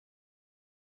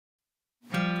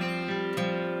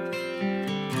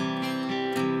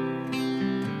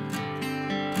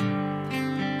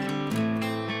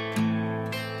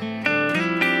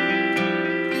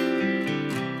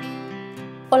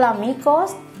Hola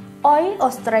amigos, hoy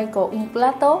os traigo un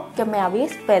plato que me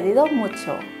habéis pedido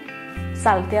mucho,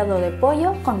 salteado de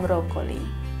pollo con brócoli.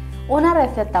 Una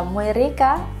receta muy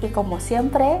rica y como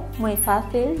siempre muy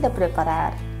fácil de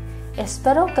preparar.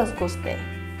 Espero que os guste.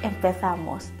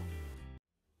 Empezamos.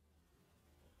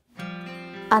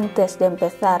 Antes de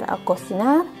empezar a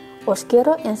cocinar, os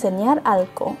quiero enseñar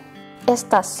algo.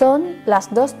 Estas son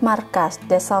las dos marcas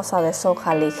de salsa de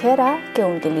soja ligera que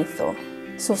utilizo.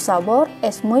 Su sabor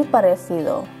es muy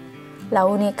parecido. La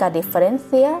única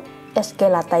diferencia es que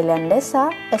la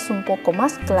tailandesa es un poco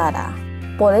más clara.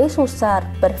 Podéis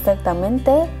usar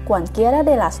perfectamente cualquiera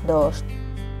de las dos.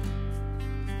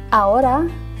 Ahora,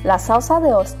 la salsa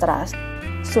de ostras.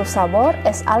 Su sabor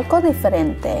es algo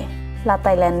diferente. La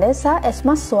tailandesa es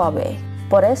más suave.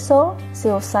 Por eso, si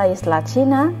usáis la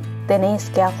china,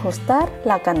 tenéis que ajustar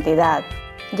la cantidad,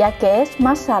 ya que es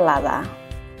más salada.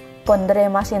 Pondré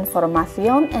más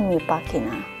información en mi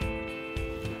página.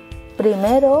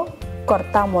 Primero,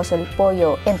 cortamos el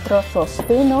pollo en trozos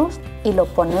finos y lo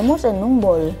ponemos en un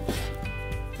bol.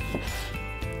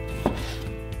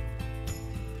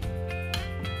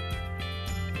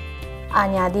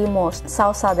 Añadimos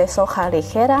salsa de soja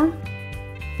ligera,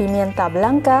 pimienta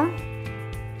blanca,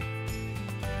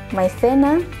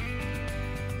 maicena.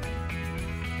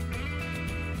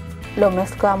 Lo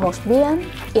mezclamos bien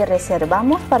y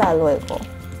reservamos para luego.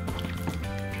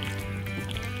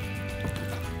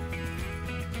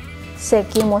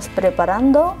 Seguimos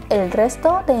preparando el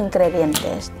resto de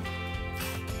ingredientes.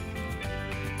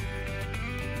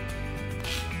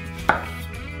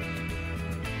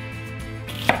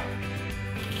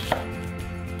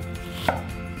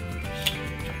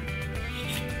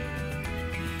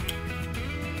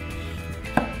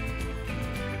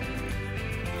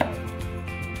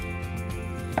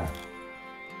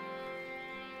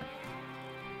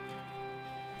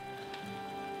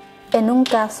 En un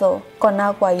caso con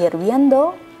agua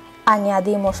hirviendo,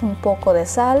 añadimos un poco de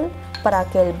sal para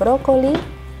que el brócoli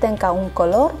tenga un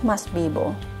color más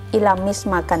vivo y la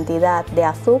misma cantidad de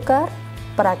azúcar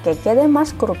para que quede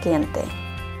más crujiente.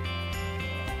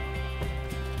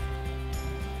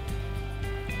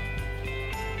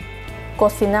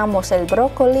 Cocinamos el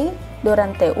brócoli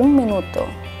durante 1 minuto.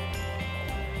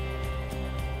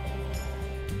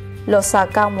 Lo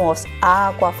sacamos a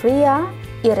agua fría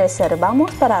y reservamos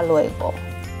para luego.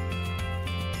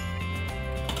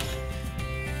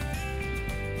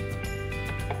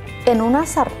 En una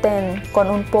sartén con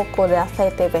un poco de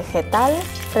aceite vegetal,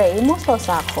 freímos los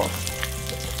ajos.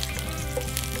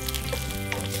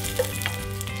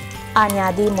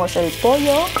 Añadimos el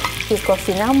pollo y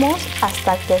cocinamos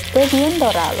hasta que esté bien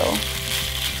dorado.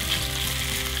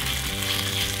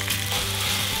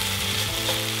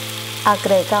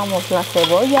 Agregamos la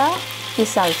cebolla y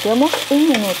salteamos 1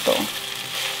 minuto.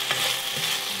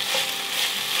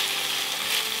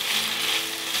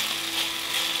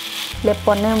 Le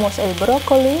ponemos el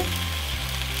brócoli,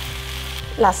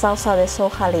 la salsa de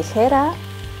soja ligera,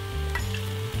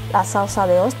 la salsa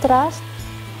de ostras,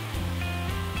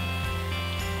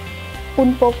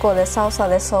 un poco de salsa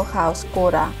de soja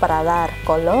oscura para dar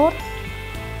color,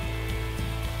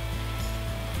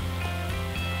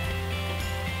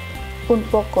 un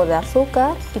poco de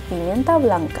azúcar y pimienta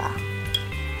blanca.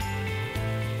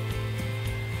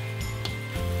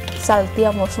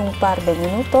 Salteamos un par de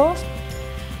minutos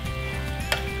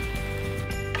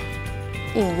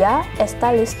y ya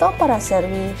está listo para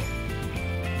servir.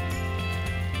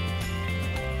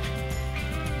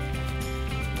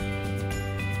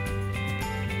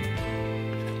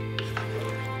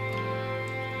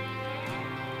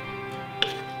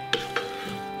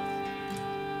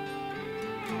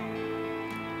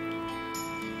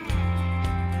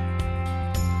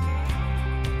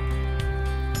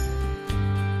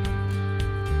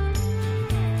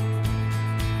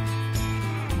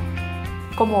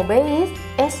 Como veis,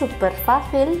 es súper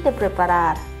fácil de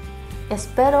preparar.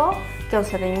 Espero que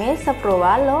os animéis a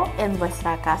probarlo en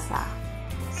vuestra casa.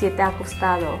 Si te ha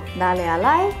gustado, dale a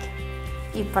like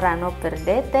y para no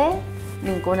perderte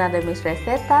ninguna de mis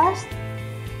recetas,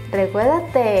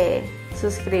 recuérdate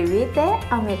suscribirte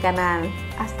a mi canal.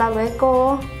 Hasta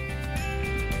luego.